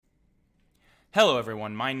Hello,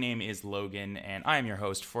 everyone. My name is Logan, and I am your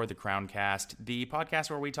host for the Crowncast, the podcast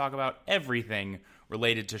where we talk about everything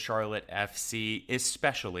related to Charlotte FC,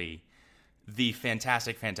 especially the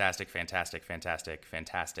fantastic. Okay,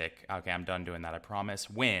 I'm done doing that, I promise.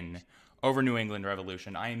 Win over New England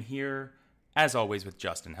Revolution. I am here, as always, with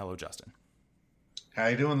Justin. Hello, Justin. How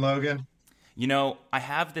you doing, Logan? You know, I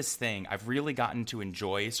have this thing. I've really gotten to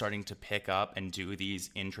enjoy starting to pick up and do these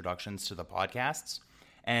introductions to the podcasts.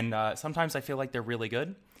 And sometimes I feel like they're really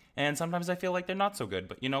good, and sometimes I feel like they're not so good.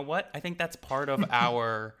 But you know what? I think that's part of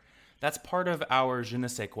our je ne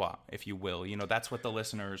sais quoi, if you will. You know, that's what the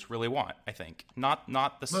listeners really want. I think not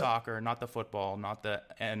the Look, soccer, not the football, not the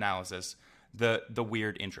analysis, the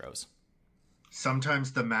weird intros.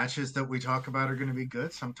 sometimes the matches that we talk about are going to be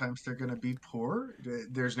good. Sometimes they're going to be poor.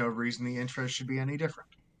 There's no reason the intro should be any different.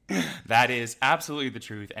 That is absolutely the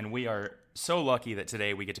truth, and we are so lucky that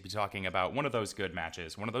today we get to be talking about one of those good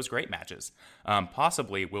matches, one of those great matches.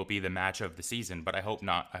 Possibly will be the match of the season, but I hope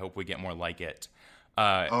not. I hope we get more like it.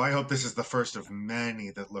 Oh, I hope this is the first of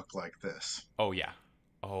many that look like this. Oh yeah,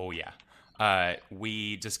 oh yeah.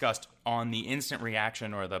 We discussed on the instant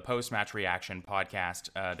reaction or the post-match reaction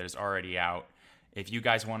podcast that is already out. If you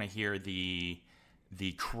guys want to hear the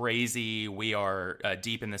crazy, we are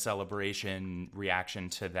deep in the celebration reaction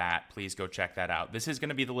to that, please go check that out. This is going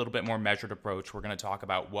to be the little bit more measured approach. We're going to talk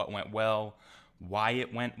about what went well, why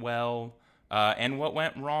it went well, and what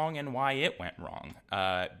went wrong and why it went wrong.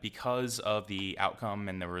 Because of the outcome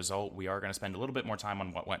and the result, we are going to spend a little bit more time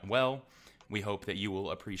on what went well. We hope that you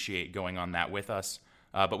will appreciate going on that with us.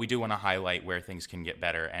 But we do want to highlight where things can get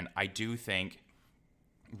better. And I do think,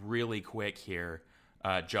 really quick here,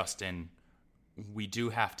 Justin, we do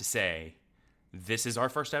have to say this is our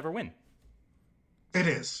first ever win. It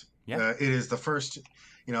is. Yeah. It is the first,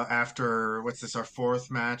 after what's this, our fourth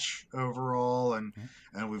match overall, and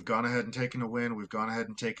we've gone ahead and taken a win. We've gone ahead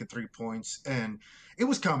and taken 3 points, and it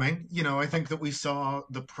was coming. I think that we saw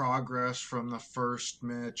the progress from the first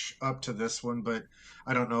match up to this one, but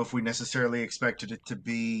I don't know if we necessarily expected it to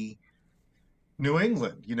be New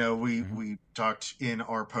England. Mm-hmm. We talked in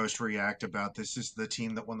our post react about this is the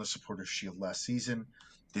team that won the Supporters Shield last season.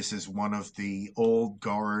 This is one of the old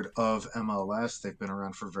guard of MLS. They've been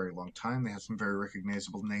around for a very long time. They have some very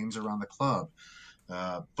recognizable names around the club,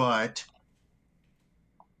 but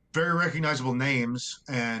very recognizable names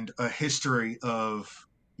and a history of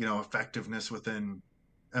effectiveness within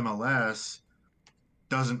MLS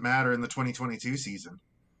doesn't matter in the 2022 season.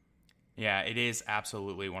 Yeah, it is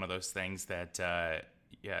absolutely one of those things that,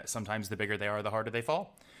 sometimes the bigger they are, the harder they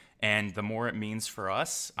fall. And the more it means for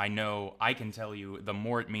us, I know I can tell you the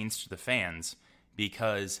more it means to the fans,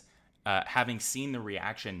 because having seen the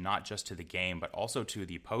reaction, not just to the game, but also to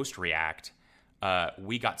the post-react,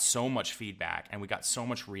 we got so much feedback and we got so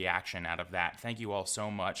much reaction out of that. Thank you all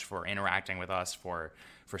so much for interacting with us, for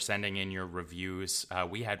sending in your reviews.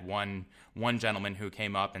 We had one gentleman who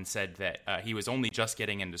came up and said that he was only just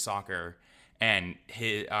getting into soccer, and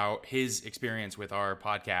his experience with our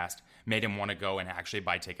podcast made him want to go and actually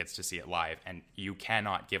buy tickets to see it live. And you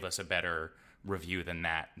cannot give us a better review than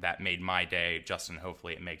that. That made my day. Justin,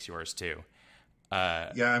 hopefully it makes yours too.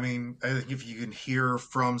 Yeah, I mean, I think if you can hear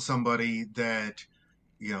from somebody that,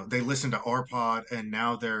 they listen to our pod and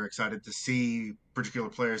now they're excited to see particular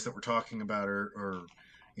players that we're talking about, or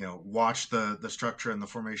watch the structure and the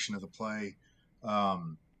formation of the play,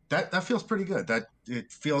 that feels pretty good. That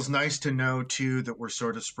it feels nice to know too that we're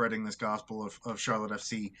sort of spreading this gospel of Charlotte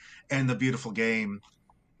FC and the beautiful game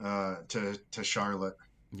to Charlotte.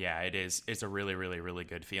 Yeah, it is. It's a really, really, really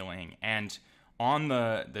good feeling. And on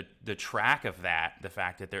the track of that, the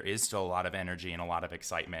fact that there is still a lot of energy and a lot of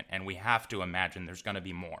excitement, and we have to imagine there's going to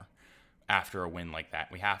be more after a win like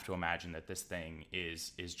that. We have to imagine that this thing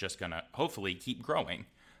is just going to hopefully keep growing.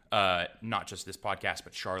 Not just this podcast,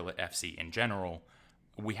 but Charlotte FC in general.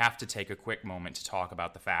 We have to take a quick moment to talk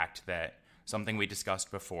about the fact that something we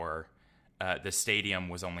discussed before, the stadium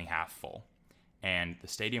was only half full. And the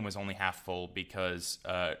stadium was only half full because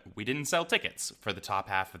we didn't sell tickets for the top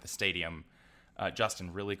half of the stadium.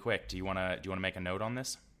 Justin, really quick, do you want to make a note on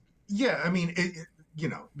this? Yeah, I mean,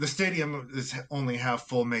 the stadium is only half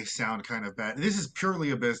full may sound kind of bad. This is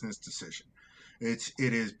purely a business decision. It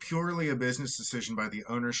is purely a business decision by the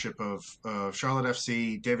ownership of Charlotte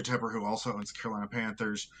FC. David Tepper, who also owns the Carolina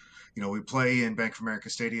Panthers. We play in Bank of America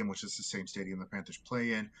Stadium, which is the same stadium the Panthers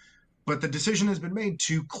play in. But the decision has been made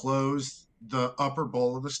to close the upper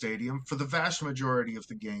bowl of the stadium for the vast majority of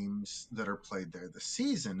the games that are played there this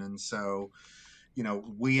season. And so,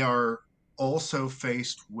 we are also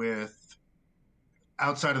faced with,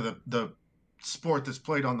 outside of the sport that's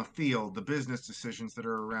played on the field, the business decisions that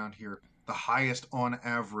are around here, the highest on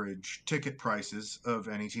average ticket prices of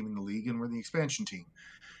any team in the league, and we're the expansion team.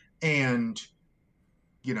 And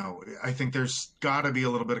I think there's got to be a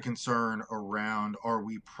little bit of concern around, are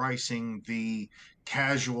we pricing the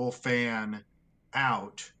casual fan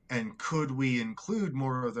out? And could we include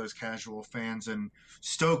more of those casual fans and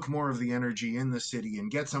stoke more of the energy in the city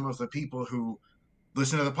and get some of the people who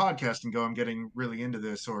listen to the podcast and go, I'm getting really into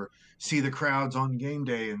this, or see the crowds on game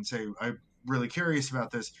day and say, I'm really curious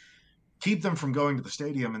about this, keep them from going to the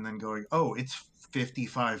stadium and then going, oh, it's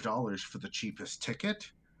 $55 for the cheapest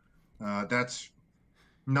ticket. That's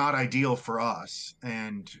not ideal for us.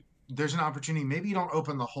 And there's an opportunity. Maybe you don't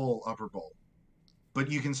open the whole upper bowl, but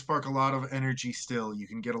you can spark a lot of energy still. You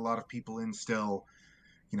can get a lot of people in still,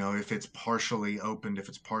 if it's partially opened, if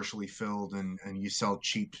it's partially filled, and you sell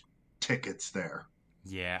cheap tickets there.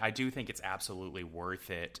 Yeah, I do think it's absolutely worth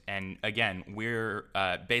it. And again, we're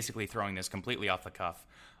basically throwing this completely off the cuff.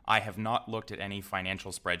 I have not looked at any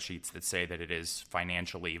financial spreadsheets that say that it is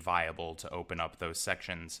financially viable to open up those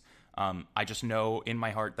sections. I just know in my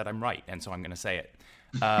heart that I'm right, and so I'm going to say it.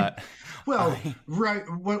 Right.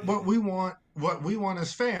 What we want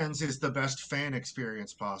as fans is the best fan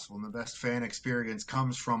experience possible, and the best fan experience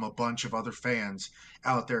comes from a bunch of other fans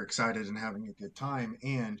out there excited and having a good time.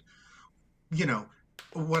 And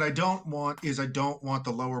what I don't want is, I don't want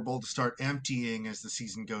the lower bowl to start emptying as the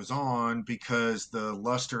season goes on, because the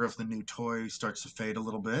luster of the new toy starts to fade a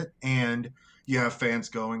little bit, and you have fans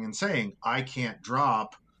going and saying, I can't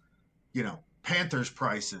drop, Panthers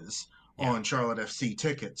prices on Charlotte FC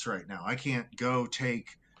tickets right now. I can't go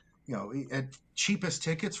take, at cheapest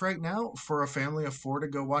tickets right now for a family of four to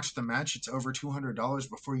go watch the match, it's over $200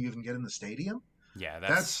 before you even get in the stadium. Yeah,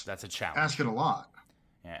 that's a challenge. Asking a lot.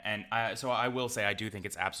 Yeah, and so I will say I do think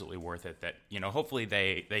it's absolutely worth it that, hopefully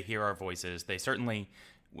they hear our voices. They certainly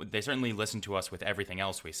listen to us with everything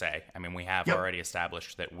else we say. I mean, we have already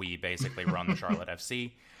established that we basically run the Charlotte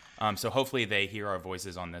FC. So hopefully they hear our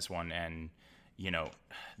voices on this one, and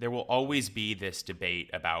there will always be this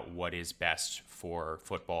debate about what is best for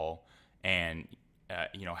football, and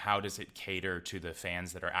how does it cater to the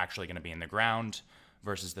fans that are actually going to be in the ground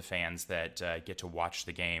versus the fans that get to watch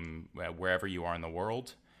the game wherever you are in the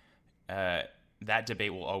world. That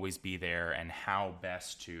debate will always be there, and how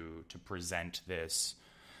best to present this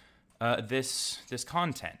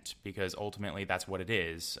content, because ultimately that's what it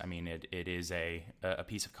is. I mean, it is a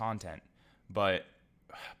piece of content, but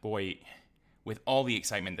boy, with all the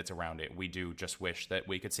excitement that's around it, we do just wish that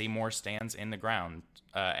we could see more stands in the ground,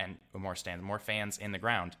 and more fans in the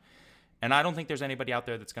ground. And I don't think there's anybody out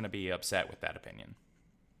there that's going to be upset with that opinion.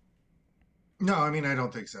 No, I mean, I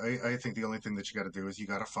don't think so. I think the only thing that you got to do is you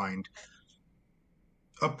got to find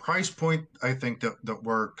a price point, I think, that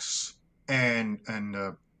works, and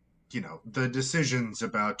the decisions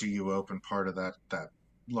about, do you open part of that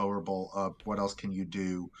lower bowl up? What else can you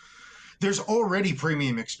do? There's already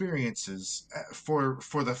premium experiences for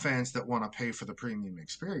the fans that want to pay for the premium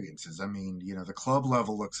experiences. I mean, the club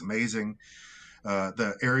level looks amazing.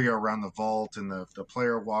 The area around the vault and the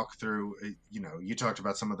player walkthrough, you talked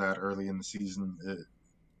about some of that early in the season.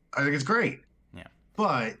 I think it's great. Yeah.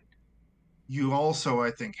 But you also,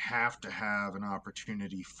 I think, have to have an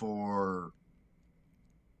opportunity for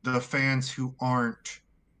the fans who aren't,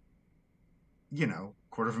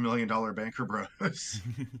 $250,000 banker bros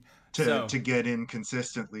to get in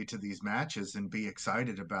consistently to these matches and be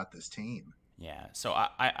excited about this team. Yeah, so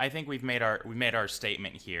I think we've made our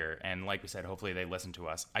statement here, and like we said, hopefully they listen to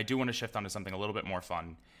us. I do want to shift onto something a little bit more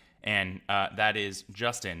fun, and that is,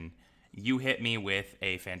 Justin, you hit me with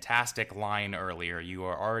a fantastic line earlier. You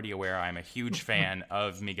are already aware I'm a huge fan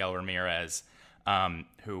of Miguel Ramirez,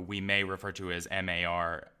 who we may refer to as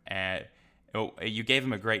MAR. You gave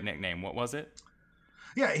him a great nickname. What was it?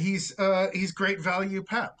 Yeah, he's great value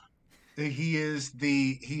Pep. He is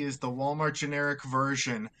the Walmart generic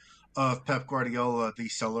version of Pep Guardiola, the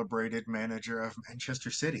celebrated manager of Manchester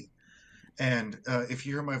City. And if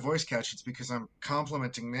you hear my voice catch, it's because I'm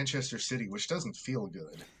complimenting Manchester City, which doesn't feel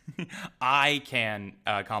good. I can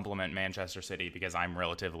compliment Manchester City because I'm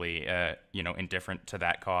relatively, indifferent to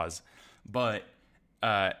that cause. But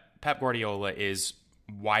Pep Guardiola is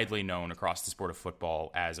widely known across the sport of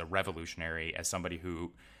football as a revolutionary, as somebody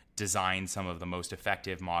who designed some of the most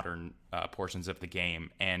effective modern portions of the game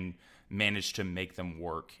and managed to make them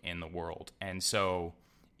work in the world. And so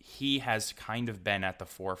he has kind of been at the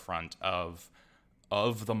forefront of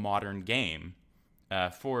the modern game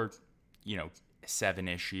for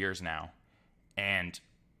 7-ish years now. And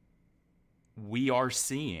we are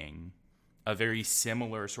seeing a very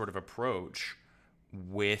similar sort of approach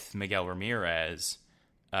with Miguel Ramirez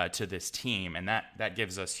to this team, and that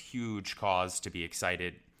gives us huge cause to be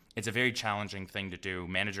excited. It's a very challenging thing to do.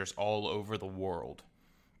 Managers all over the world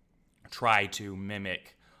try to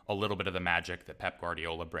mimic a little bit of the magic that Pep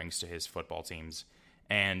Guardiola brings to his football teams,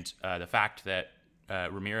 and the fact that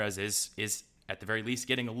Ramirez is at the very least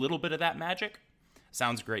getting a little bit of that magic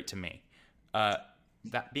sounds great to me.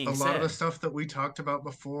 That being A said, lot of the stuff that we talked about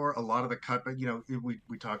before, a lot of the cut, but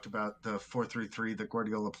we talked about the 4-3-3 that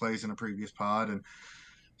Guardiola plays in a previous pod, and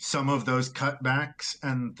some of those cutbacks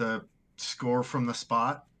and the score from the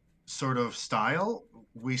spot sort of style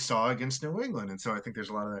we saw against New England. And so I think there's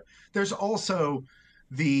a lot of that. There's also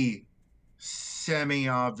the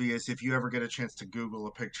semi-obvious, if you ever get a chance to Google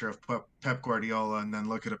a picture of Pep Guardiola and then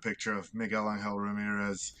look at a picture of Miguel Angel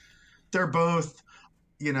Ramirez, they're both,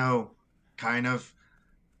 kind of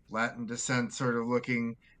Latin descent sort of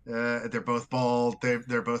looking. They're both bald.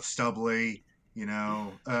 They're both stubbly.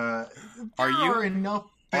 are There are you enough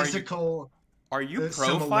are you physical are you profiling?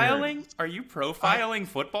 similarities. Are you I profiling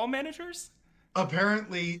football managers?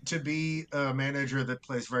 apparently to be a manager that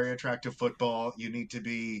plays very attractive football, you need to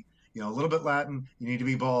be, a little bit Latin. You need to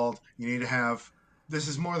be bald. You need to have. This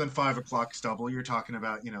is more than 5 o'clock stubble. You're talking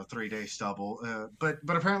about 3 day stubble. But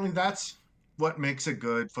apparently that's what makes a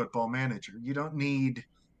good football manager. You don't need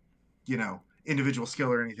individual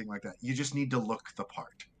skill or anything like that. You just need to look the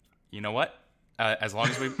part. You know what? As long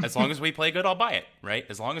as we play good, I'll buy it. Right?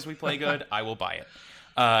 As long as we play good, I will buy it.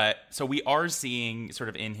 So we are seeing sort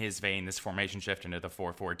of in his vein this formation shift into the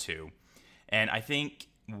 4-4-2, and I think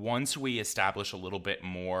once we establish a little bit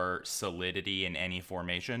more solidity in any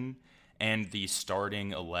formation, and the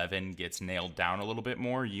starting 11 gets nailed down a little bit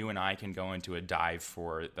more, you and I can go into a dive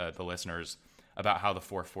for the listeners about how the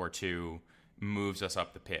 4-4-2 moves us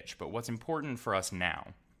up the pitch. But what's important for us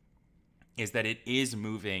now is that it is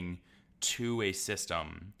moving to a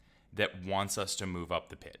system that wants us to move up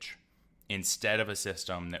the pitch instead of a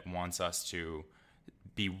system that wants us to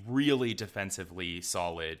be really defensively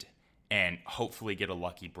solid and hopefully get a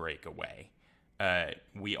lucky break away.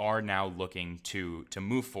 We are now looking to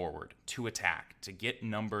move forward, to attack, to get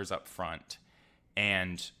numbers up front,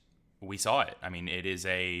 and we saw it. I mean, it is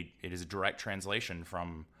a direct translation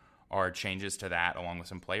from our changes to that, along with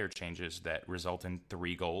some player changes that result in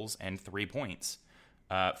 3 goals and 3 points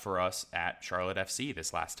for us at Charlotte FC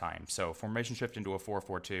this last time. So formation shift into a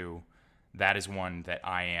 4-4-2, that is one that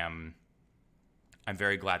I'm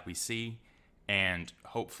very glad we see, and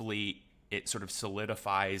hopefully it sort of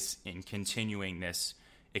solidifies in continuing this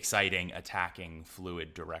exciting, attacking,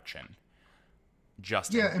 fluid direction.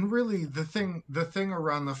 Justin. Yeah, and really the thing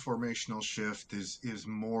around the formational shift is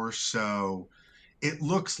more so it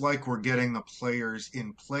looks like we're getting the players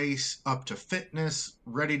in place, up to fitness,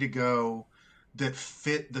 ready to go, that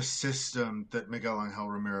fit the system that Miguel Angel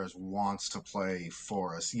Ramirez wants to play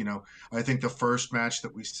for us. I think the first match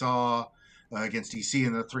that we saw against DC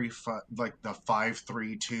in the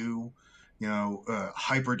 5-3-2,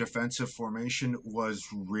 hyper defensive formation was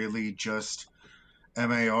really just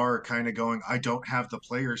MAR kind of going, I don't have the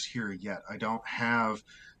players here yet. I don't have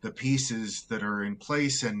the pieces that are in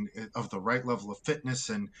place and of the right level of fitness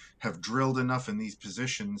and have drilled enough in these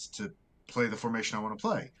positions to play the formation I want to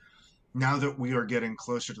play. Now that we are getting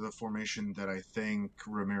closer to the formation that I think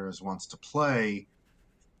Ramirez wants to play,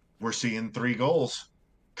 we're seeing 3 goals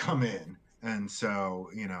come in. And so,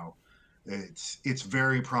 it's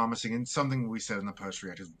very promising, and something we said in the post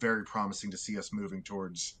react is very promising to see us moving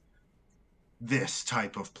towards this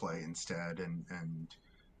type of play instead, and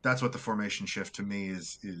that's what the formation shift to me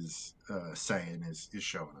is saying, is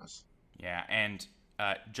showing us. Yeah, and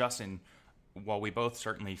Justin, while we both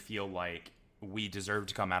certainly feel like we deserve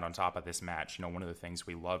to come out on top of this match, one of the things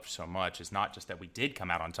we loved so much is not just that we did come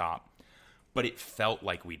out on top, but it felt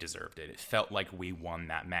like we deserved it. It felt like we won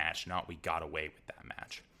that match, not we got away with that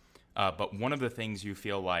match. But one of the things you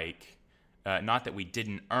feel like, not that we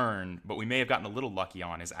didn't earn, but we may have gotten a little lucky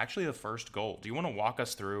on, is actually the first goal. Do you want to walk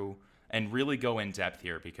us through and really go in depth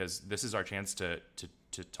here, because this is our chance to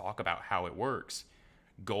talk about how it works?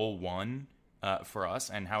 Goal 1 for us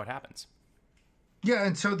and how it happens. Yeah,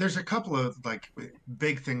 and so there's a couple of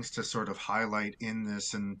big things to sort of highlight in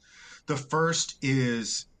this, and the first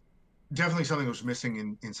is definitely something that was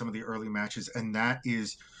missing in some of the early matches, and that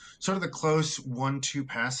is sort of the close 1-2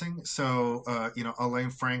 passing. So Alain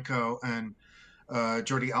Franco and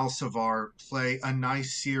Jordi Alcivar play a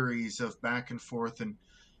nice series of back and forth, and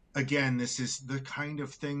again, this is the kind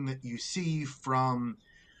of thing that you see from,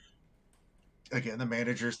 again, the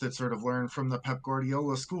managers that sort of learn from the Pep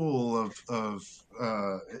Guardiola school of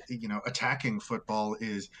attacking football,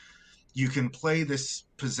 is you can play this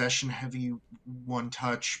possession heavy one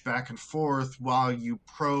touch back and forth while you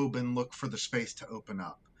probe and look for the space to open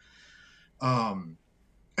up. Um,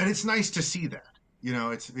 and it's nice to see that.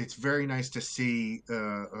 It's very nice to see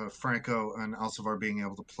Franco and Alcivar being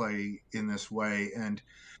able to play in this way and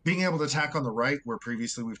being able to attack on the right, where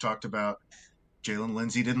previously we've talked about Jalen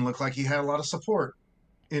Lindsey didn't look like he had a lot of support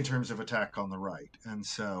in terms of attack on the right. And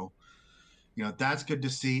so, that's good to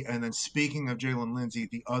see. And then speaking of Jalen Lindsey,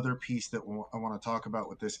 the other piece that I want to talk about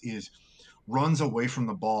with this is runs away from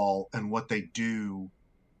the ball and what they do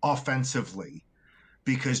offensively,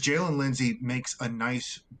 because Jalen Lindsey makes a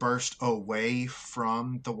nice burst away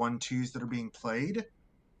from the 1-2s that are being played.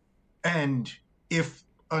 And if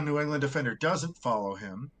a New England defender doesn't follow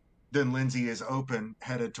him, then Lindsey is open,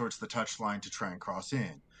 headed towards the touchline to try and cross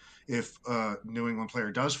in. If a New England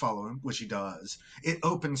player does follow him, which he does, it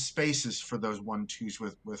opens spaces for those 1-2s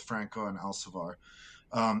with Franco and Alcivar.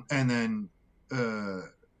 And then the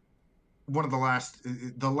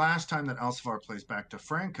last time that Alcivar plays back to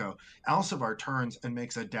Franco, Alcivar turns and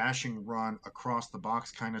makes a dashing run across the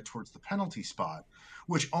box kind of towards the penalty spot,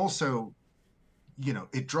 which also,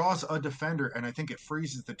 it draws a defender, and I think it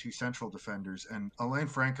freezes the two central defenders, and Alain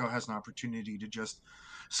Franco has an opportunity to just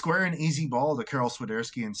square an easy ball to Karol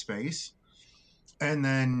Swiderski in space, and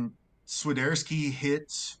then Swiderski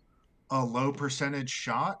hits a low percentage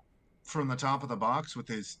shot from the top of the box with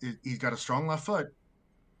he's got a strong left foot,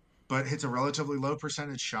 but hits a relatively low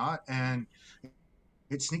percentage shot, and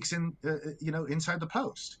it sneaks in, inside the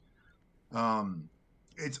post.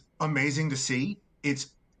 It's amazing to see.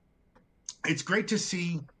 It's great to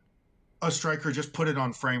see a striker just put it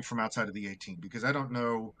on frame from outside of the 18, because I don't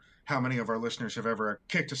know how many of our listeners have ever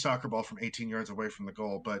kicked a soccer ball from 18 yards away from the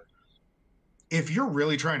goal. But if you're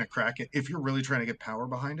really trying to crack it, if you're really trying to get power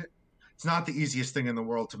behind it, it's not the easiest thing in the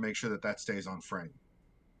world to make sure that stays on frame.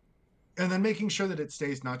 And then making sure that it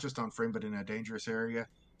stays not just on frame, but in a dangerous area,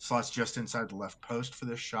 slots just inside the left post for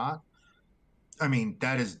this shot. I mean,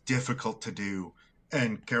 that is difficult to do,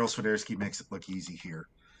 and Karol Swiderski makes it look easy here.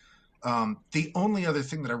 The only other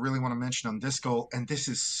thing that I really want to mention on this goal, and this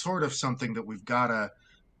is sort of something that we've got to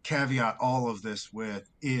caveat all of this with,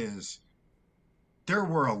 is there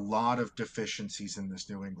were a lot of deficiencies in this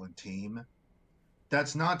New England team.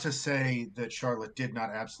 That's not to say that Charlotte did not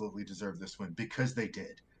absolutely deserve this win, because they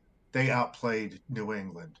did. They outplayed New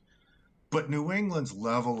England. But New England's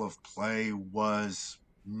level of play was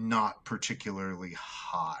not particularly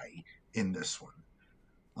high in this one.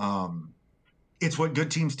 It's what good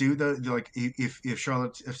teams do, though. Like, if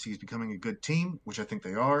Charlotte FC is becoming a good team, which I think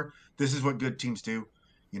they are, this is what good teams do.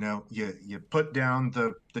 You put down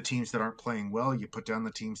the teams that aren't playing well. You put down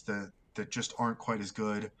the teams that just aren't quite as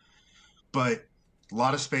good. But a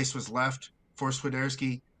lot of space was left for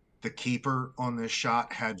Swiderski. The keeper on this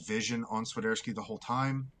shot had vision on Swiderski the whole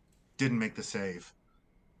time. Didn't make the save.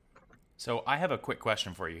 So I have a quick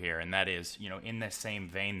question for you here, and that is, in this same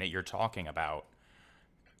vein that you're talking about,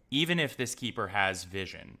 even if this keeper has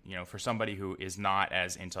vision, for somebody who is not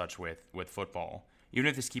as in touch with football, even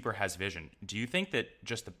if this keeper has vision, do you think that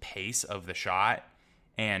just the pace of the shot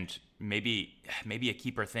and maybe a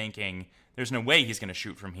keeper thinking there's no way he's going to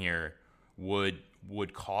shoot from here would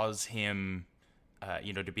cause him,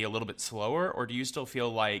 to be a little bit slower? Or do you still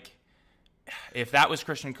feel like if that was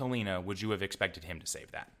Christian Kahlina, would you have expected him to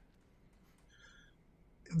save that?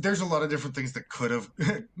 There's a lot of different things that could have,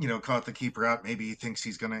 caught the keeper out. Maybe he thinks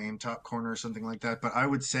he's going to aim top corner or something like that. But I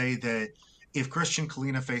would say that if Christian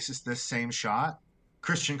Kahlina faces this same shot,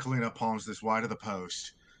 Christian Kahlina palms this wide of the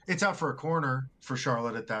post. It's out for a corner for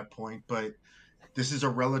Charlotte at that point, but this is a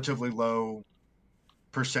relatively low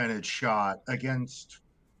percentage shot against,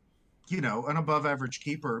 an above average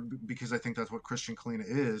keeper, because I think that's what Christian Kahlina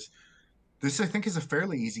is. This, I think, is a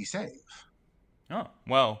fairly easy save. Oh,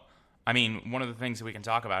 well, I mean, one of the things that we can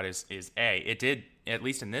talk about is it did, at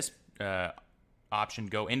least in this option,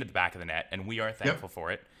 go into the back of the net, and we are thankful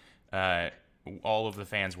for it. All of the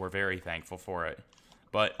fans were very thankful for it.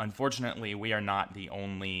 But unfortunately, we are not the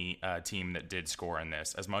only team that did score in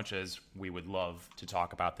this, as much as we would love to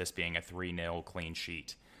talk about this being a 3-0 clean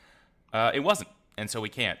sheet. It wasn't, and so we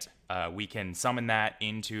can't. We can summon that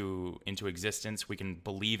into existence. We can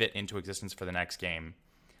believe it into existence for the next game.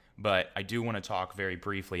 But I do want to talk very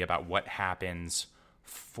briefly about what happens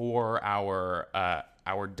for our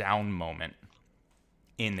down moment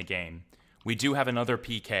in the game. We do have another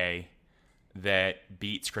PK that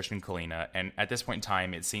beats Christian Kahlina, and at this point in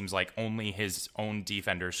time, it seems like only his own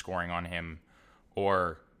defender scoring on him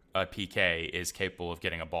or a PK is capable of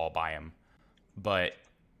getting a ball by him. But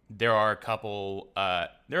there are a couple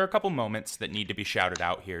moments that need to be shouted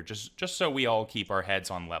out here, just so we all keep our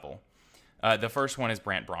heads on level. The first one is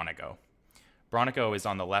Brant Bronico. Bronico is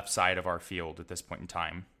on the left side of our field at this point in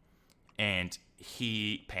time, and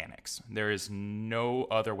he panics. There is no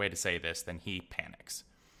other way to say this than he panics.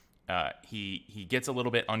 He gets a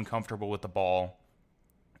little bit uncomfortable with the ball,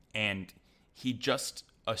 and he just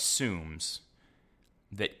assumes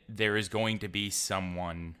that there is going to be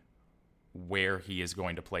someone where he is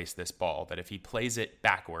going to place this ball, that if he plays it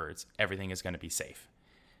backwards, everything is going to be safe.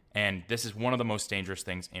 And this is one of the most dangerous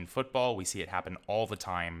things in football. We see it happen all the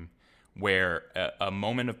time, where a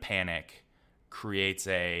moment of panic creates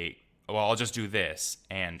I'll just do this,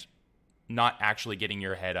 and not actually getting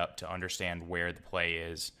your head up to understand where the play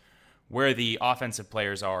is, where the offensive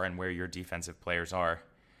players are, and where your defensive players are.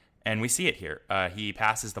 And we see it here. He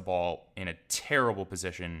passes the ball in a terrible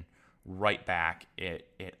position right back.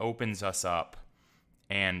 It opens us up.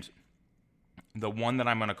 And the one that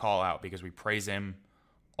I'm going to call out, because we praise him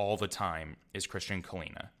all the time, is Christian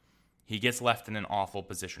Kahlina. He gets left in an awful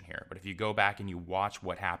position here. But if you go back and you watch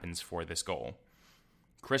what happens for this goal,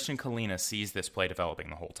 Christian Kahlina sees this play developing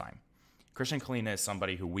the whole time. Christian Kahlina is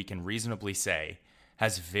somebody who we can reasonably say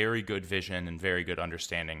has very good vision and very good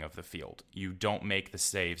understanding of the field. You don't make the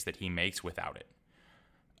saves that he makes without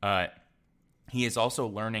it. He is also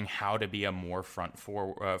learning how to be a more front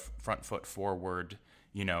foot forward,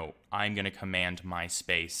 I'm going to command my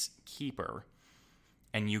space keeper.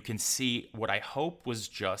 And you can see what I hope was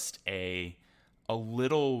just a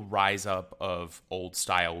little rise up of old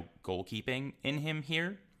style goalkeeping in him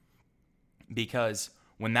here. Because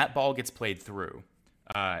when that ball gets played through,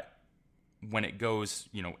 when it goes,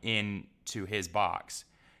 into his box,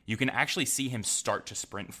 you can actually see him start to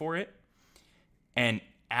sprint for it. And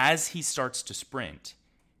as he starts to sprint,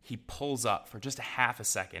 he pulls up for just a half a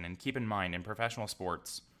second. And keep in mind, in professional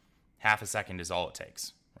sports, half a second is all it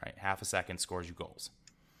takes, right? Half a second scores you goals.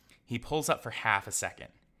 He pulls up for half a second.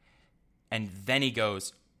 And then he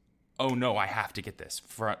goes, oh no, I have to get this.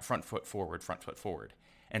 Front foot forward.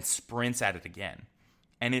 And sprints at it again.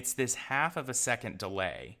 And it's this half of a second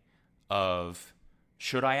delay of,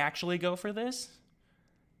 should I actually go for this?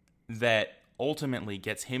 That ultimately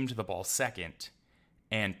gets him to the ball second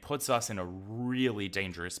and puts us in a really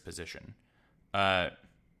dangerous position.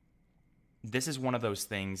 This is one of those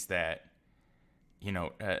things that,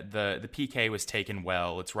 the PK was taken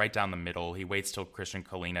well. It's right down the middle. He waits till Christian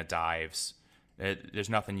Kahlina dives. There's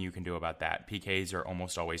nothing you can do about that. PKs are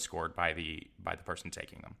almost always scored by the person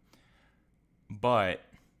taking them. But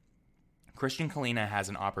Christian Kahlina has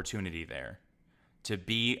an opportunity there to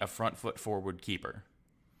be a front foot forward keeper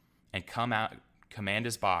and come out, command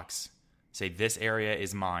his box, say, this area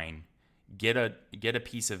is mine, get a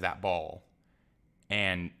piece of that ball,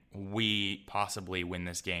 and we possibly win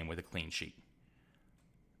this game with a clean sheet.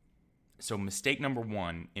 So mistake number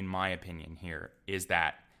one, in my opinion here, is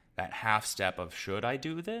that half step of, should I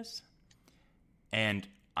do this? And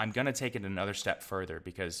I'm going to take it another step further,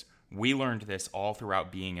 because we learned this all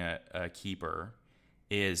throughout being a keeper,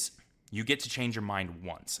 is you get to change your mind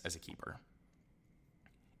once as a keeper.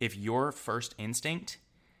 If your first instinct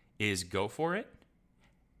is go for it,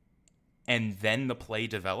 and then the play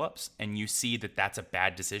develops and you see that that's a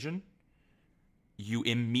bad decision, you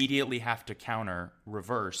immediately have to counter,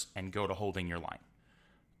 reverse, and go to holding your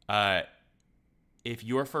line. If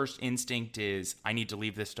your first instinct is, I need to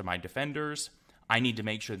leave this to my defenders, I need to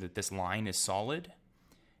make sure that this line is solid,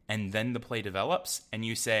 and then the play develops, and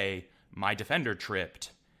you say, my defender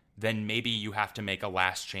tripped, then maybe you have to make a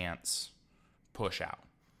last chance push out.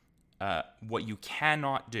 What you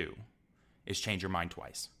cannot do is change your mind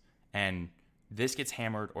twice. And this gets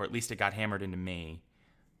hammered, or at least it got hammered into me,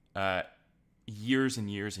 years and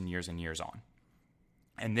years and years and years on.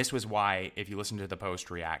 And this was why, if you listen to the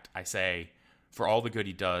post react, I say, for all the good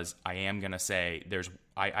he does, I am going to say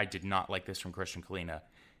I did not like this from Christian Kahlina.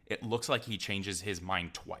 It looks like he changes his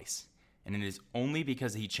mind twice. And it is only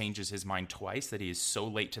because he changes his mind twice that he is so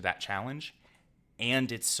late to that challenge,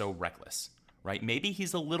 and it's so reckless, right? Maybe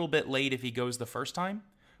he's a little bit late if he goes the first time,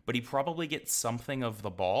 but he probably gets something of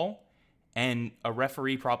the ball, and a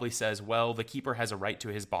referee probably says, well, the keeper has a right to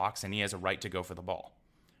his box and he has a right to go for the ball,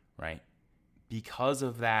 right? Because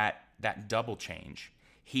of that double change,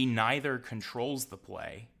 he neither controls the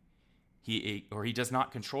play, he does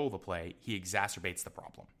not control the play, he exacerbates the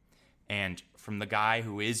problem. And from the guy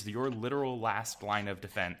who is your literal last line of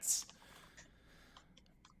defense,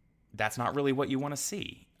 that's not really what you want to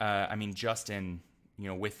see. Justin,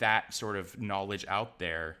 with that sort of knowledge out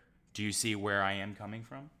there, do you see where I am coming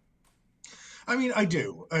from? I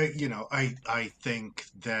do. I think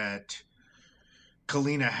that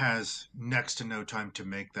Kahlina has next to no time to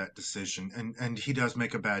make that decision, and he does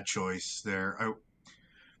make a bad choice there.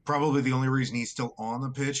 Probably the only reason he's still on the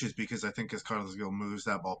pitch is because I think as Carlos Gil moves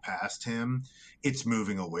that ball past him, it's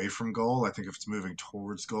moving away from goal. I think if it's moving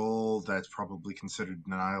towards goal, that's probably considered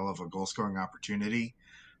denial of a goal scoring opportunity.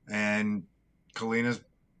 And Kalina's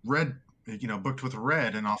red, booked with a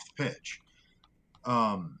red and off the pitch.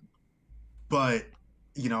 Um, but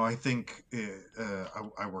I think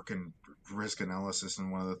I work in risk analysis,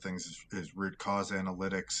 and one of the things is root cause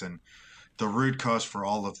analytics, and the root cause for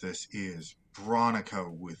all of this is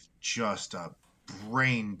Bronico with just a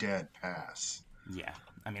brain dead pass. Yeah.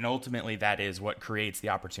 I mean, ultimately, that is what creates the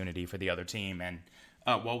opportunity for the other team. And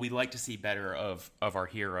while we like to see better of our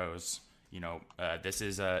heroes, this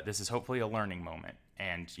is hopefully a learning moment.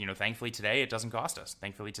 And, thankfully today, it doesn't cost us.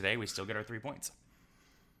 Thankfully today, we still get our 3 points.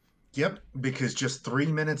 Yep, because just 3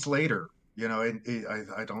 minutes later,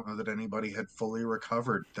 I don't know that anybody had fully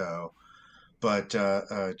recovered, though. But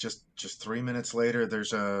just 3 minutes later,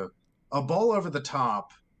 there's a ball over the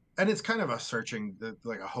top, and it's kind of a searching,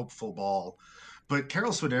 like a hopeful ball. But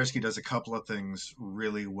Karol Swiderski does a couple of things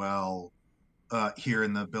really well here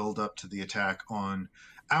in the build up to the attack on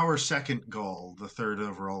our second goal, the third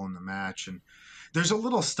overall in the match. And there's a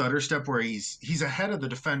little stutter step where he's ahead of the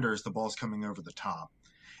defender as the ball's coming over the top.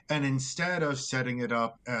 And instead of setting it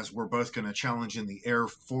up as we're both going to challenge in the air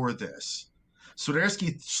for this,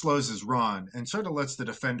 Swiderski slows his run and sort of lets the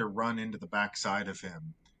defender run into the backside of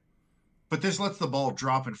him. But this lets the ball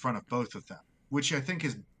drop in front of both of them, which I think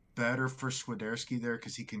is better for Swiderski there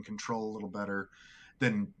because he can control a little better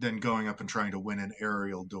than going up and trying to win an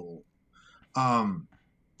aerial duel.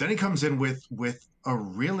 Then he comes in with a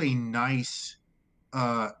really nice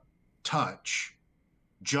touch,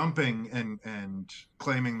 jumping and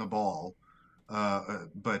claiming the ball,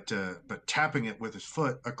 but tapping it with his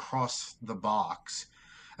foot across the box.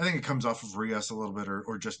 I think it comes off of Rios a little bit,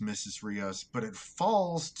 or just misses Rios, but it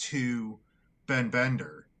falls to Ben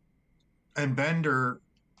Bender, and Bender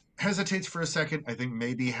hesitates for a second. I think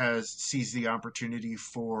maybe sees the opportunity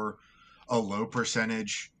for a low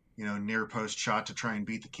percentage, near post shot to try and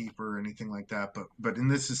beat the keeper or anything like that. But and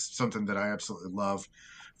this is something that I absolutely love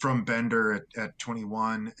from Bender at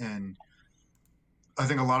 21, and I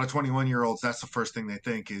think a lot of 21-year-olds, that's the first thing they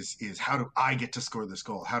think is how do I get to score this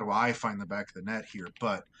goal? How do I find the back of the net here?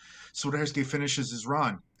 But Swiderski finishes his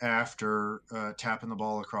run after tapping the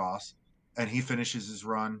ball across, and he finishes his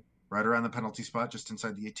run right around the penalty spot, just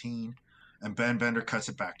inside the 18, and Ben Bender cuts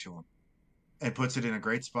it back to him and puts it in a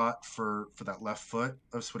great spot for that left foot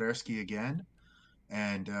of Swiderski again.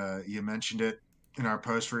 And you mentioned it in our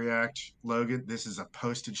post react, Logan. This is a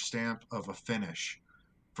postage stamp of a finish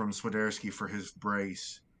from Swiderski for his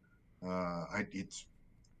brace. It's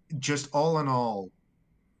just all in all,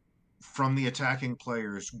 from the attacking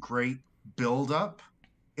players, great build up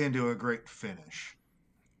into a great finish.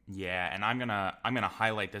 Yeah, and I'm gonna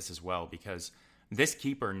highlight this as well because this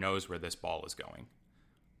keeper knows where this ball is going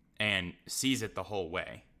and sees it the whole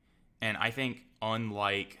way. And I think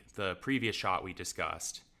unlike the previous shot we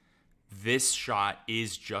discussed, this shot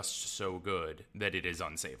is just so good that it is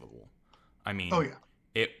unsavable. I mean, oh yeah,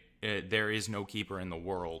 there is no keeper in the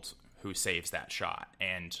world who saves that shot.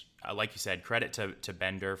 And like you said, credit to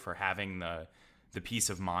Bender for having the peace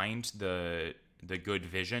of mind, the good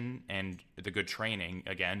vision, and the good training.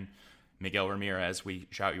 Again, Miguel Ramirez, we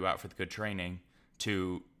shout you out for the good training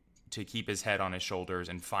to keep his head on his shoulders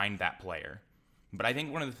and find that player. But I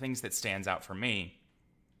think one of the things that stands out for me,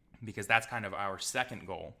 because that's kind of our second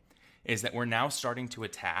goal, is that we're now starting to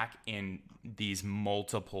attack in these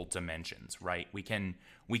multiple dimensions, right? We can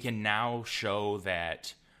now show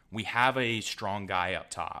that we have a strong guy up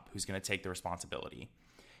top who's going to take the responsibility.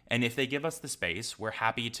 And if they give us the space, we're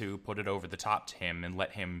happy to put it over the top to him and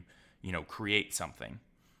let him, create something.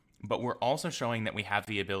 But we're also showing that we have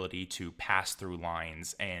the ability to pass through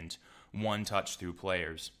lines and one touch through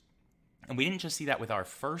players. And we didn't just see that with our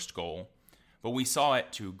first goal, but we saw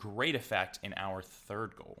it to great effect in our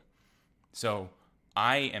third goal. So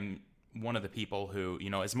I am one of the people who,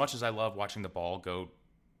 as much as I love watching the ball go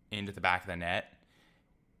into the back of the net,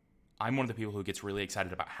 I'm one of the people who gets really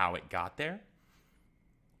excited about how it got there.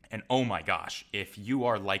 And oh my gosh, if you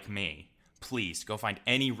are like me, please go find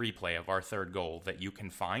any replay of our third goal that you can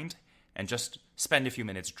find and just spend a few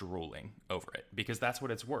minutes drooling over it, because that's what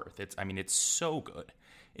it's worth. It's so good.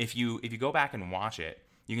 If you go back and watch it,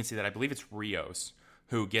 you can see that I believe it's Rios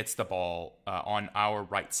who gets the ball on our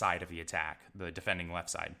right side of the attack, the defending left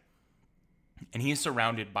side. And he's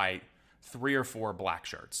surrounded by 3 or 4 black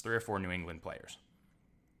shirts, 3 or 4 New England players.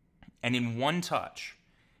 And in one touch,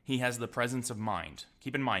 he has the presence of mind.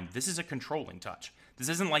 Keep in mind, this is a controlling touch. This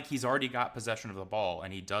isn't like he's already got possession of the ball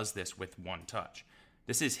and he does this with one touch.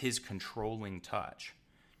 This is his controlling touch.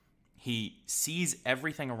 He sees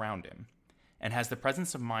everything around him and has the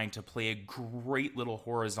presence of mind to play a great little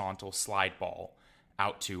horizontal slide ball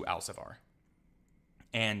out to Alcivar.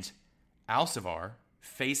 And Alcivar,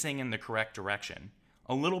 facing in the correct direction,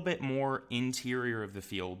 a little bit more interior of the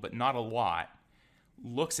field, but not a lot,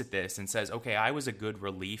 looks at this and says, okay, I was a good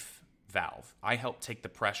relief valve. I helped take the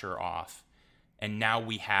pressure off. And now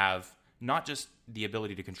we have not just the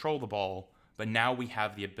ability to control the ball, but now we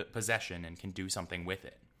have the possession and can do something with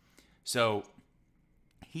it. So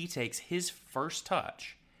he takes his first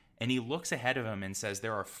touch and he looks ahead of him and says,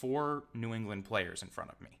 there are 4 New England players in front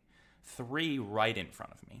of me, 3 right in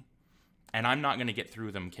front of me, and I'm not going to get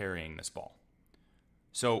through them carrying this ball.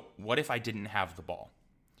 So what if I didn't have the ball?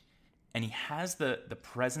 And he has the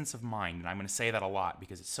presence of mind, and I'm going to say that a lot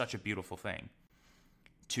because it's such a beautiful thing,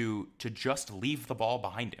 to just leave the ball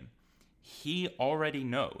behind him. He already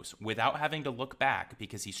knows, without having to look back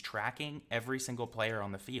because he's tracking every single player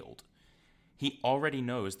on the field, he already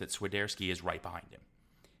knows that Swiderski is right behind him.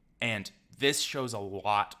 And this shows a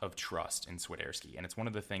lot of trust in Swiderski, and it's one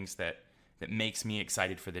of the things that makes me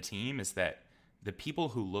excited for the team is that the people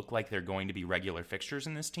who look like they're going to be regular fixtures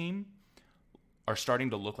in this team are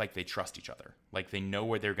starting to look like they trust each other, like they know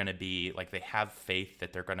where they're going to be, like they have faith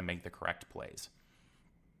that they're going to make the correct plays.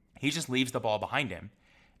 He just leaves the ball behind him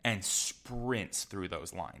and sprints through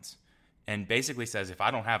those lines and basically says, if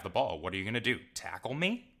I don't have the ball, what are you going to do? Tackle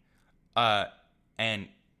me? And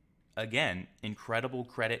again, incredible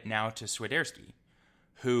credit now to Swiderski,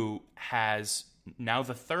 who has now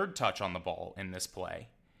the 3rd touch on the ball in this play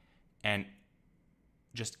and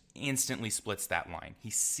just instantly splits that line. He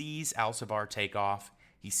sees Alcivar take off,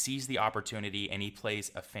 he sees the opportunity, and he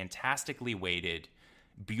plays a fantastically weighted,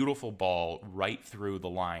 beautiful ball right through the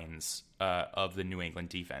lines of the New England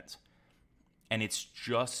defense. And it's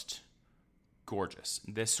just gorgeous.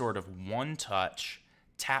 This sort of one-touch,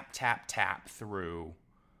 tap, tap, tap through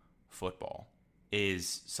football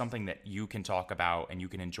is something that you can talk about and you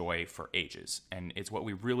can enjoy for ages. And it's what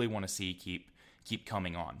we really want to see keep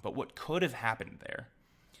coming on. But what could have happened there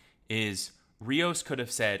is Rios could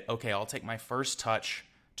have said, okay, I'll take my first touch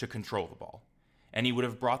to control the ball. And he would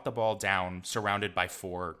have brought the ball down surrounded by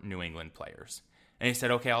 4 New England players. And he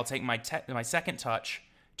said, okay, I'll take my second touch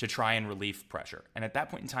to try and relieve pressure. And at that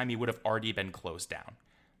point in time, he would have already been closed down.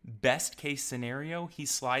 Best case scenario, he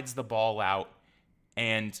slides the ball out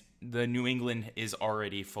and the New England is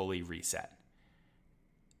already fully reset.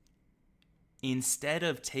 Instead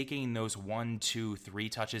of taking those 1, 2, 3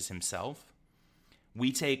 touches himself,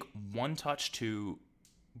 we take 1 touch to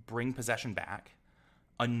bring possession back,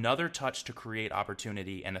 another touch to create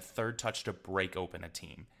opportunity, and a 3rd touch to break open a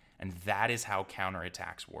team. And that is how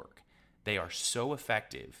counterattacks work. They are so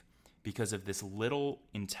effective because of this little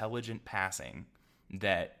intelligent passing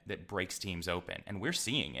that breaks teams open. And we're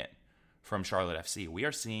seeing it from Charlotte FC. We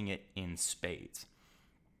are seeing it in spades.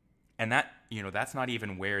 And that, that's not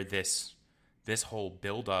even where this whole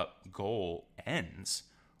build-up goal ends.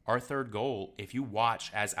 Our 3rd goal, if you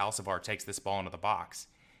watch as Alcivar takes this ball into the box,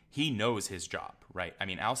 he knows his job, right? I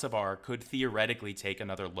mean, Alcivar could theoretically take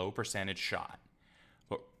another low percentage shot.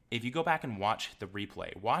 But if you go back and watch the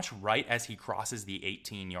replay, watch right as he crosses the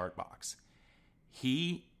 18-yard box.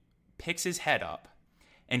 He picks his head up,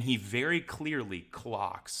 and he very clearly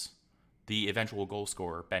clocks the eventual goal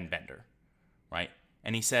scorer, Ben Bender, right?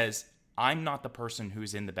 And he says, I'm not the person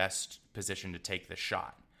who's in the best position to take this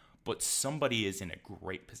shot, but somebody is in a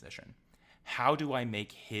great position. How do I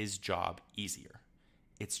make his job easier?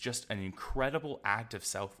 It's just an incredible act of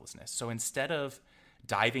selflessness. So instead of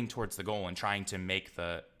diving towards the goal and trying to make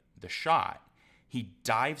the shot, he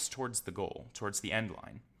dives towards the goal, towards the end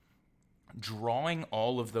line, drawing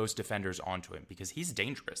all of those defenders onto him because he's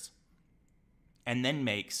dangerous, and then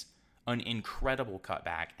makes an incredible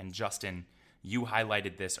cutback. And Justin, you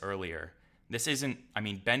highlighted this earlier. This isn't,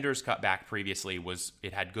 Bender's cutback previously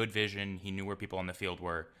it had good vision. He knew where people on the field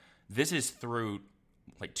were. This is through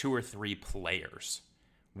like 2 or 3 players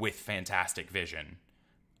with fantastic vision.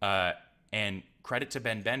 And credit to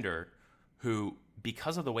Ben Bender, who,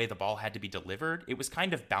 because of the way the ball had to be delivered, it was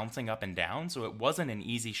kind of bouncing up and down, so it wasn't an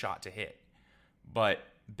easy shot to hit. But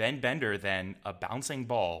Ben Bender then, a bouncing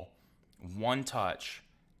ball, 1 touch,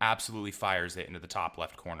 absolutely fires it into the top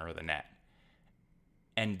left corner of the net.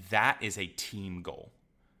 And that is a team goal.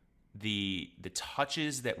 The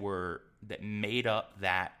touches that made up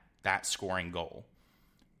that scoring goal,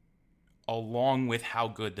 along with how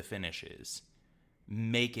good the finish is,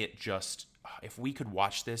 make it just, if we could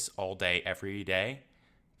watch this all day, every day,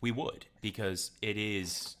 we would, because it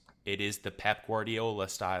is the Pep Guardiola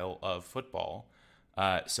style of football.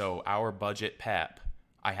 So our budget Pep,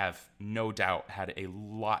 I have no doubt had a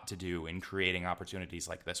lot to do in creating opportunities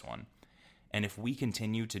like this one. And if we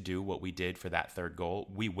continue to do what we did for that third goal,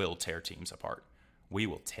 we will tear teams apart. We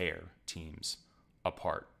will tear teams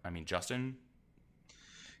apart. I mean, Justin?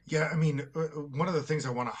 Yeah, I mean, one of the things I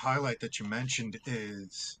want to highlight that you mentioned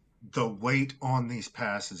is the weight on these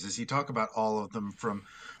passes. As you talk about all of them from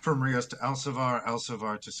Rios to Alcivar,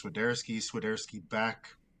 Alcivar to Swiderski, Swiderski back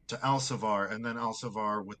to Alcivar, and then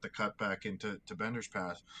Alcivar with the cutback into Bender's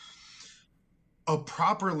pass. A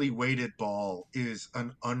properly weighted ball is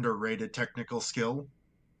an underrated technical skill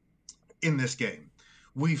in this game.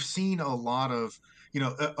 We've seen a lot of,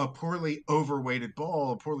 a poorly overweighted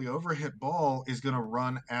ball, a poorly overhit ball is going to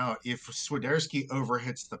run out. If Swiderski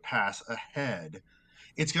overhits the pass ahead,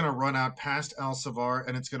 it's going to run out past Alcivar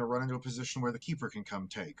and it's going to run into a position where the keeper can come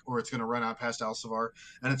take, or it's going to run out past Alcivar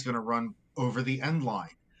and it's going to run over the end line.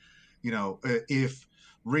 If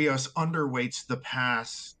Rios underweights the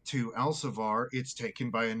pass to Alcivar, it's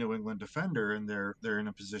taken by a New England defender and they're in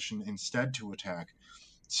a position instead to attack.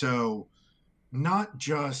 So not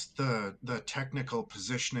just the technical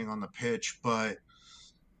positioning on the pitch, but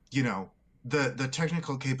the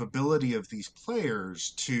technical capability of these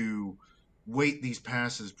players to weight these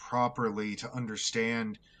passes properly, to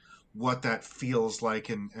understand what that feels like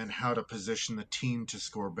and how to position the team to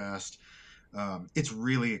score best. It's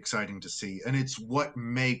really exciting to see, and it's what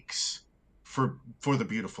makes for the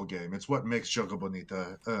beautiful game. It's what makes Jogo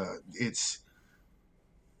Bonito.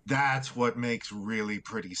 That's what makes really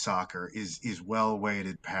pretty soccer is well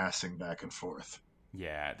weighted passing back and forth.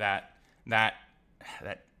 Yeah, that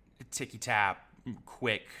ticky tap,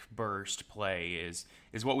 quick burst play is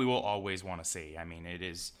what we will always want to see. I mean,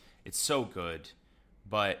 it's so good,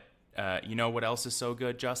 but you know what else is so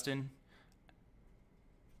good, Justin?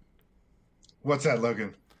 What's that,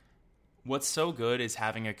 Logan? What's so good is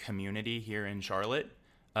having a community here in Charlotte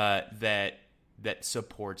that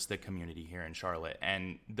supports the community here in Charlotte.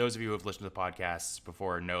 And those of you who have listened to the podcasts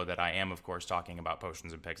before know that I am, of course, talking about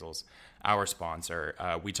Potions and Pixels, our sponsor.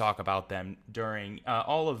 We talk about them during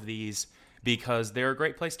all of these because they're a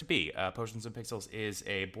great place to be. Potions and Pixels is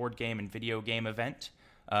a board game and video game event.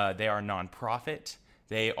 They are nonprofit.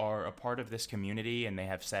 They are a part of this community, and they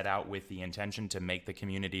have set out with the intention to make the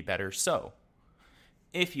community better. So,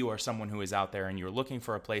 if you are someone who is out there and you're looking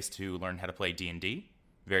for a place to learn how to play D&D,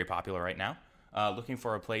 very popular right now, looking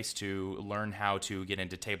for a place to learn how to get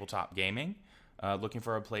into tabletop gaming, looking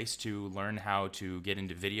for a place to learn how to get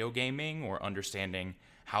into video gaming or understanding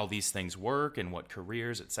how these things work and what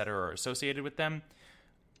careers, etc., are associated with them,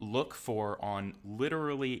 look for on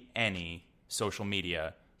literally any social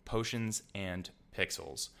media, Potions and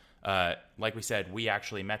Pixels. Like we said, we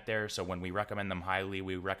actually met there, so when we recommend them highly,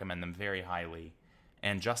 we recommend them very highly.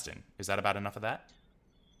 And Justin, is that about enough of that?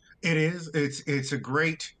 It is. It's a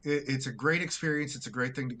great experience. It's a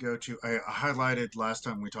great thing to go to. I highlighted last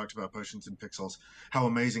time we talked about Potions and Pixels how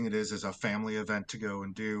amazing it is as a family event to go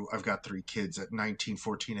and do. I've got 3 kids at 19,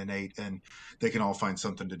 14, and 8, and they can all find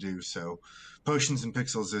something to do. So Potions and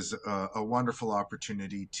Pixels is a wonderful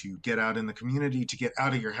opportunity to get out in the community, to get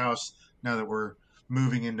out of your house now that we're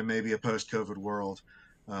moving into maybe a post-COVID world.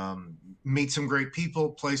 Meet some great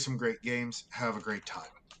people, play some great games, have a great time.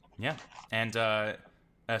 Yeah, and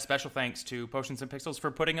a special thanks to Potions and Pixels for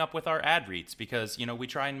putting up with our ad reads because, we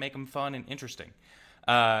try and make them fun and interesting.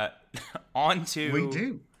 On to... We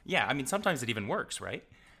do. Yeah, I mean, sometimes it even works, right?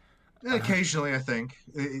 Occasionally, I think.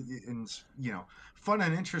 And, fun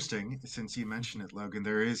and interesting, since you mentioned it, Logan,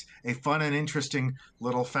 there is a fun and interesting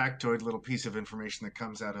little factoid, little piece of information that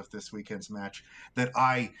comes out of this weekend's match that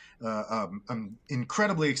I am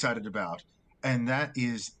incredibly excited about. And that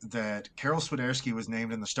is that Karol Swiderski was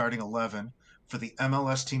named in the starting 11 for the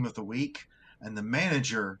MLS Team of the Week, and the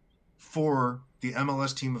manager for the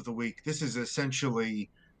MLS Team of the Week. This is essentially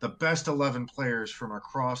the best 11 players from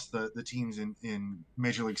across the teams in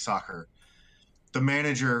Major League Soccer. The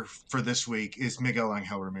manager for this week is Miguel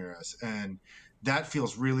Angel Ramirez, and that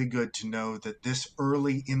feels really good to know that this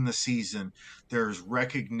early in the season, there's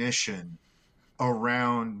recognition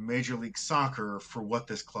around Major League Soccer for what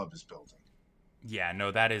this club is building. Yeah, no,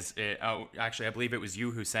 that is it. Oh, actually, I believe it was you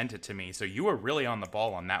who sent it to me. So you were really on the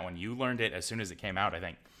ball on that one. You learned it as soon as it came out, I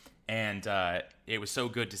think. And it was so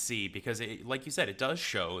good to see because, like you said, it does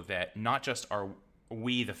show that not just are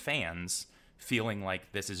we, the fans, feeling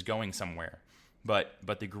like this is going somewhere, but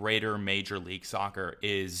the greater Major League Soccer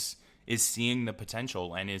is seeing the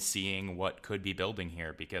potential and is seeing what could be building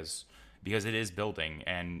here because it is building.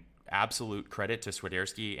 And absolute credit to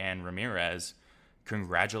Swiderski and Ramirez.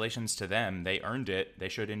 Congratulations to them. They earned it. They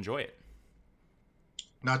should enjoy it.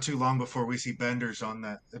 Not too long before we see Bender's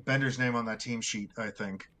name on that team sheet, I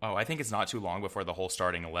think. Oh, I think it's not too long before the whole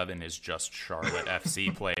starting 11 is just Charlotte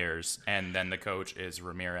FC players, and then the coach is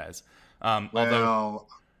Ramirez. Although, Well,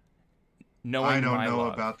 I knowing don't my know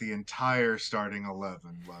luck, about the entire starting 11,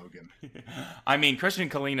 Logan. I mean, Christian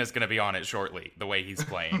Kalina is going to be on it shortly, the way he's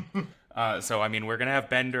playing. So, I mean, we're going to have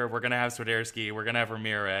Bender, we're going to have Swiderski, we're going to have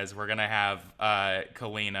Ramirez, we're going to have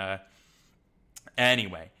Kalina.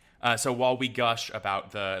 Anyway, so while we gush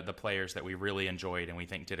about the players that we really enjoyed and we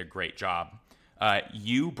think did a great job,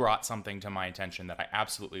 you brought something to my attention that I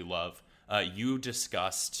absolutely love. You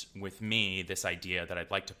discussed with me this idea that I'd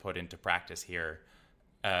like to put into practice here,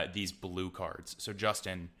 these blue cards. So,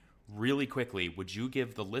 Justin, really quickly, would you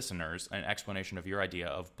give the listeners an explanation of your idea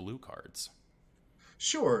of blue cards?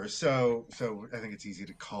 Sure. So I think it's easy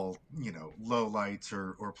to call, low lights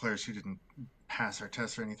or players who didn't pass our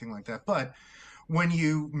test or anything like that. But when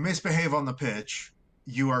you misbehave on the pitch,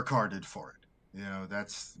 you are carded for it.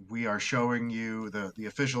 We are showing you, the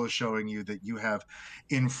official is showing you that you have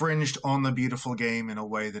infringed on the beautiful game in a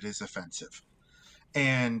way that is offensive.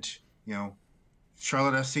 And,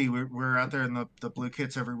 Charlotte FC, we're out there in the blue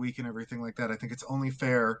kits every week and everything like that. I think it's only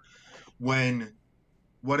fair when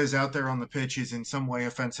what is out there on the pitch is in some way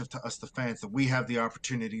offensive to us, the fans, that we have the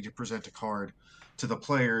opportunity to present a card to the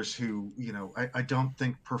players who, I don't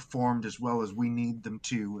think performed as well as we need them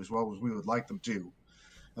to, as well as we would like them to,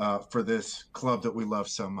 for this club that we love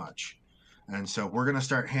so much. And so we're going to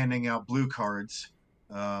start handing out blue cards.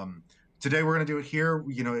 Today we're going to do it here.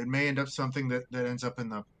 It may end up something that ends up in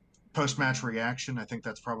the post-match reaction. I think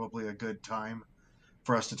that's probably a good time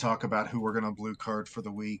for us to talk about who we're going to blue card for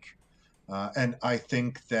the week. And I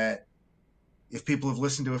think that if people have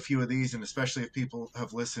listened to a few of these, and especially if people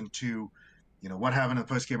have listened to, what happened in the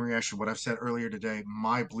post-game reaction, what I've said earlier today,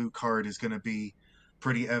 my blue card is going to be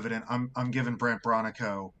pretty evident. I'm giving Brant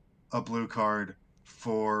Bronico a blue card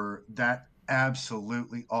for that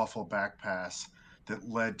absolutely awful back pass that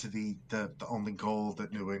led to the only goal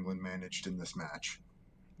that New England managed in this match.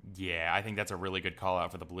 Yeah, I think that's a really good call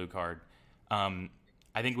out for the blue card.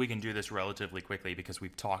 I think we can do this relatively quickly because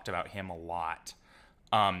we've talked about him a lot.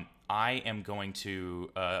 I am going to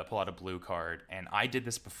pull out a blue card, and I did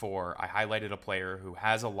this before. I highlighted a player who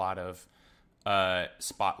has a lot of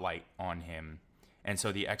spotlight on him, and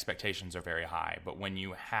so the expectations are very high. But when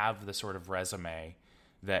you have the sort of resume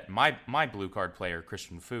that my blue card player,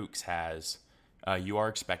 Christian Fuchs, has, you are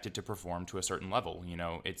expected to perform to a certain level.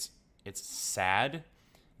 It's sad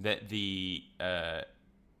that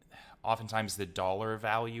oftentimes the dollar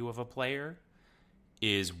value of a player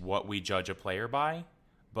is what we judge a player by.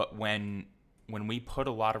 But when we put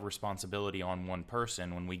a lot of responsibility on one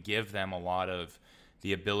person, when we give them a lot of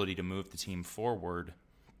the ability to move the team forward,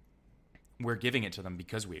 we're giving it to them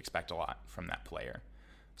because we expect a lot from that player.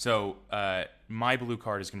 So my blue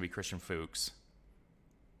card is going to be Christian Fuchs.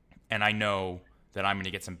 And I know that I'm going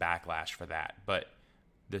to get some backlash for that. But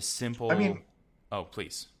the simple... Oh,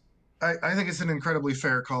 please. I think it's an incredibly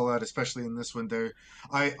fair call out, especially in this one.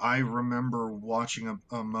 I remember watching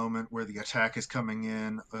a moment where the attack is coming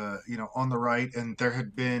in, on the right, and there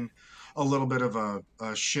had been a little bit of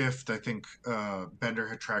a shift. I think Bender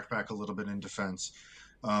had tracked back a little bit in defense,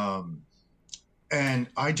 and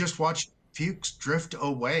I just watched Fuchs drift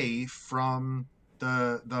away from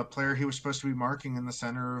the player he was supposed to be marking in the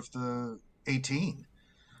center of the 18.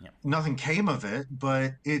 Yeah. Nothing came of it,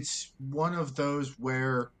 but it's one of those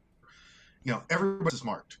where everybody's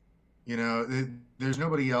marked. There's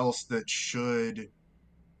nobody else that should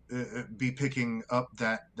be picking up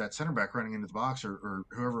that center back running into the box or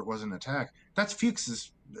whoever it was in attack. That's Fuchs's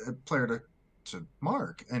player to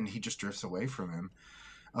mark, and he just drifts away from him.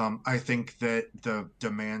 I think that the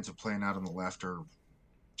demands of playing out on the left are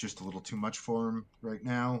just a little too much for him right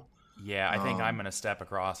now. Yeah, I think I'm going to step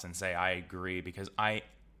across and say I agree, because I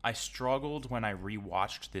struggled when I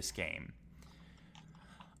rewatched this game.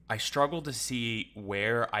 I struggled to see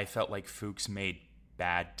where I felt like Fuchs made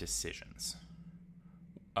bad decisions.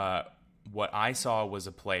 What I saw was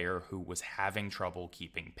a player who was having trouble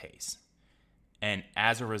keeping pace, and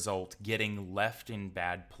as a result, getting left in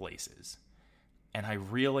bad places. And I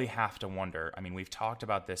really have to wonder, we've talked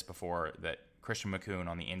about this before, that Christian Makoun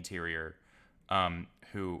on the interior,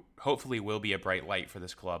 who hopefully will be a bright light for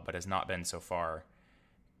this club, but has not been so far,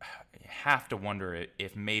 have to wonder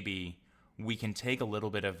if maybe we can take a little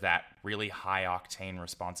bit of that really high-octane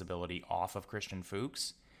responsibility off of Christian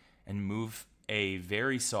Fuchs and move a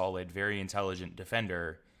very solid, very intelligent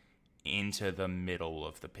defender into the middle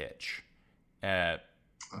of the pitch.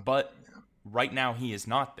 But right now he is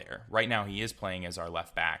not there. Right now he is playing as our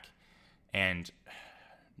left back. And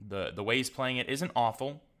The way he's playing it isn't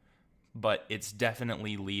awful, but it's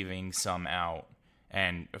definitely leaving some out.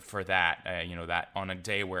 And for that, that on a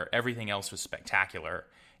day where everything else was spectacular,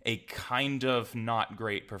 a kind of not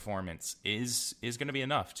great performance is going to be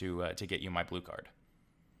enough to get you my blue card.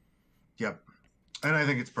 Yep, and I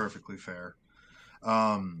think it's perfectly fair.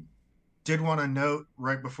 Did want to note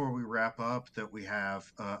right before we wrap up that we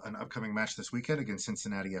have an upcoming match this weekend against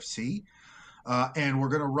Cincinnati FC. And we're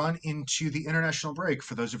going to run into the international break.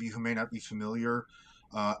 For those of you who may not be familiar,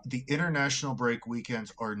 the international break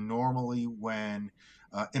weekends are normally when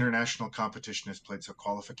international competition is played. So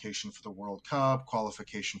qualification for the World Cup,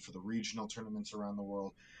 qualification for the regional tournaments around the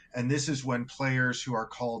world. And this is when players who are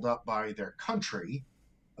called up by their country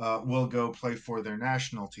will go play for their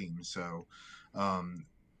national team. So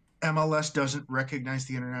MLS doesn't recognize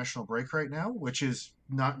the international break right now, which is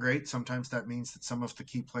not great. Sometimes that means that some of the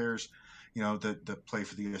key players that play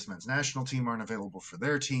for the U.S. men's national team aren't available for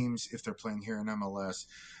their teams if they're playing here in MLS.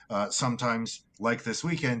 Sometimes, like this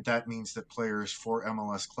weekend, that means that players for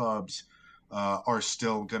MLS clubs are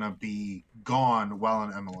still going to be gone while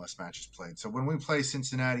an MLS match is played. So when we play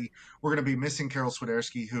Cincinnati, we're going to be missing Karol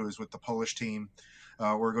Swiderski, who is with the Polish team.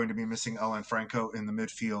 We're going to be missing Alan Franco in the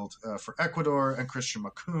midfield for Ecuador and Christian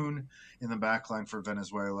Makoun in the backline for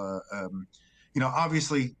Venezuela.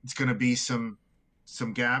 Obviously, it's going to be some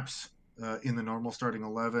gaps in the normal starting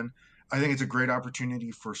 11. I think it's a great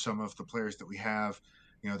opportunity for some of the players that we have,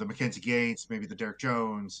 the Mackenzie Gates, maybe the Derek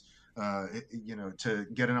Jones, to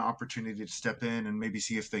get an opportunity to step in and maybe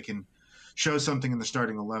see if they can show something in the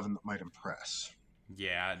starting 11 that might impress.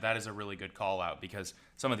 Yeah, that is a really good call out, because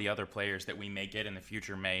some of the other players that we may get in the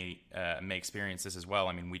future may experience this as well.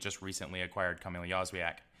 I mean, we just recently acquired Kamil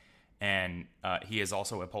Józwiak, and he is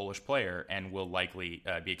also a Polish player and will likely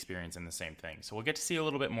be experiencing the same thing. So we'll get to see a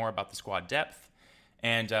little bit more about the squad depth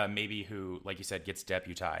and maybe who, like you said, gets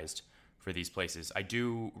deputized for these places. I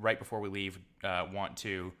do, right before we leave, want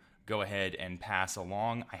to go ahead and pass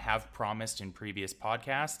along. I have promised in previous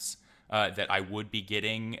podcasts that I would be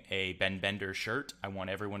getting a Ben Bender shirt. I want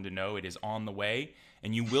everyone to know it is on the way,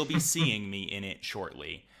 and you will be seeing me in it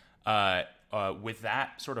shortly. With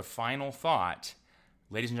that sort of final thought,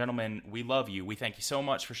 ladies and gentlemen, we love you. We thank you so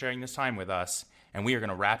much for sharing this time with us, and we are going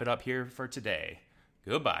to wrap it up here for today.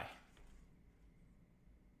 Goodbye.